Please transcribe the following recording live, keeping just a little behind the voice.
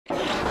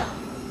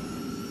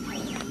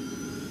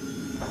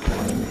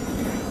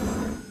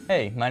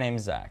Hey, my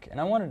name's Zach,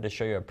 and I wanted to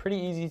show you a pretty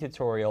easy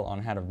tutorial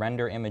on how to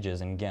render images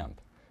in Gimp.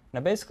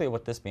 Now basically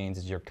what this means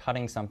is you're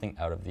cutting something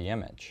out of the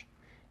image.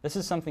 This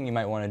is something you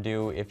might want to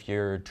do if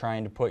you're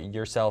trying to put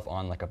yourself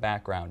on like a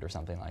background or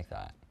something like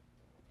that.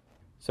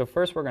 So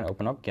first we're going to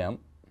open up Gimp.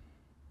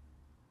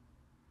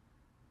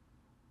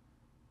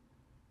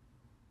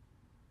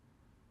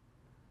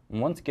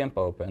 And once Gimp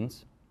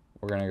opens,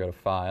 we're going to go to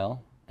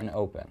File and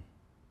Open.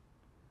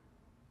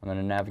 I'm going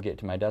to navigate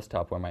to my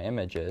desktop where my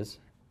image is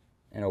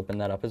and open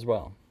that up as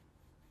well.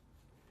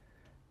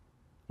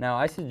 Now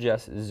I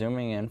suggest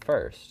zooming in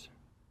first.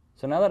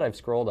 So now that I've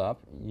scrolled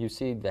up, you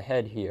see the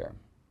head here.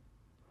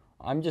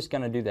 I'm just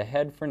going to do the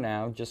head for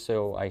now just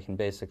so I can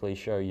basically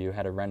show you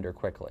how to render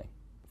quickly.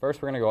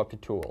 First we're going to go up to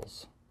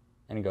Tools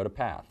and go to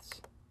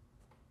Paths.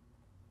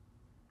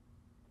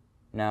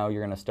 Now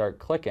you're going to start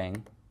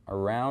clicking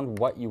around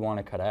what you want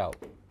to cut out.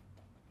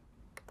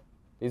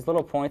 These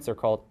little points are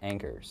called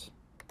anchors.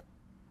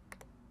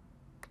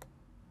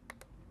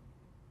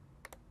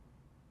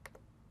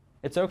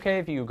 It's okay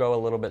if you go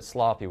a little bit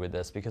sloppy with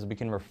this because we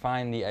can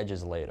refine the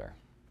edges later.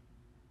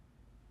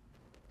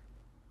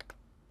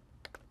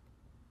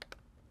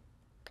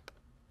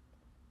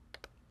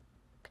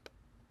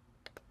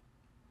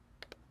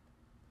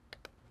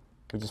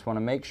 We just want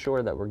to make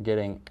sure that we're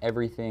getting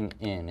everything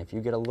in. If you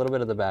get a little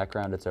bit of the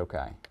background, it's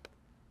okay.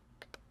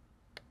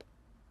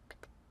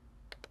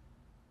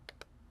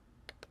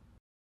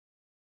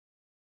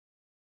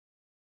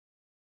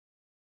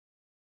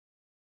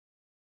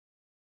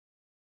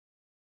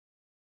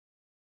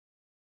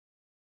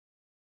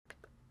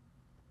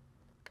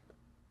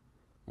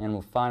 And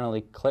we'll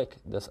finally click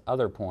this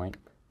other point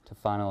to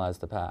finalize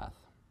the path.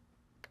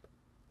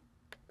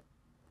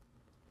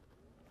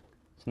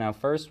 So now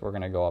first we're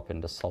going to go up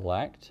into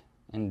Select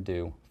and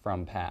do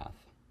From Path.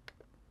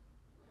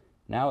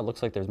 Now it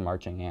looks like there's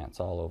marching ants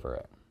all over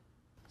it.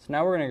 So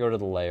now we're going to go to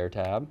the Layer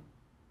tab.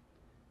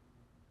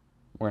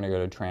 We're going to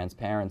go to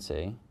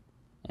Transparency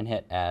and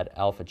hit Add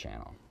Alpha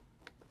Channel.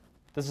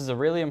 This is a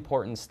really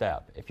important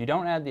step. If you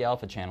don't add the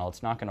alpha channel,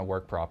 it's not going to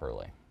work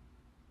properly.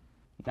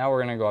 Now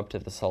we're going to go up to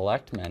the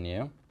Select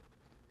menu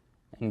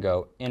and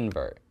go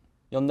Invert.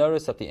 You'll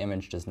notice that the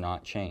image does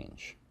not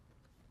change.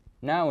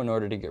 Now in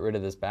order to get rid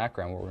of this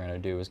background, what we're going to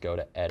do is go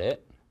to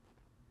Edit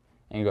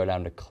and go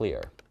down to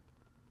Clear.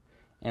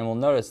 And we'll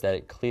notice that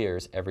it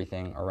clears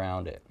everything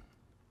around it.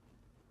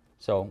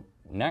 So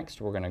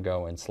next we're going to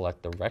go and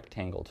select the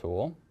Rectangle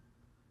tool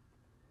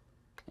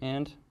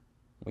and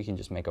we can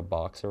just make a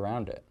box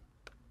around it.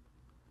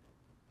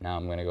 Now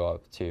I'm going to go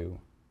up to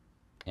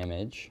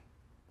Image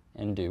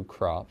and do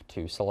Crop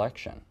to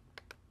Selection.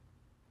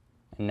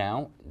 And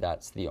now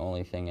that's the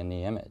only thing in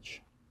the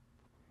image.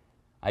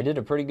 I did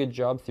a pretty good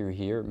job through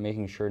here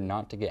making sure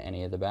not to get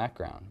any of the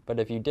background, but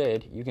if you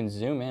did, you can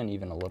zoom in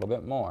even a little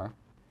bit more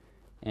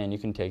and you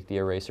can take the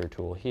eraser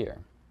tool here.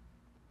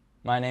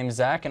 My name's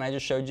Zach and I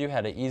just showed you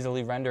how to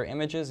easily render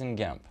images in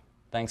Gimp.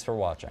 Thanks for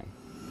watching.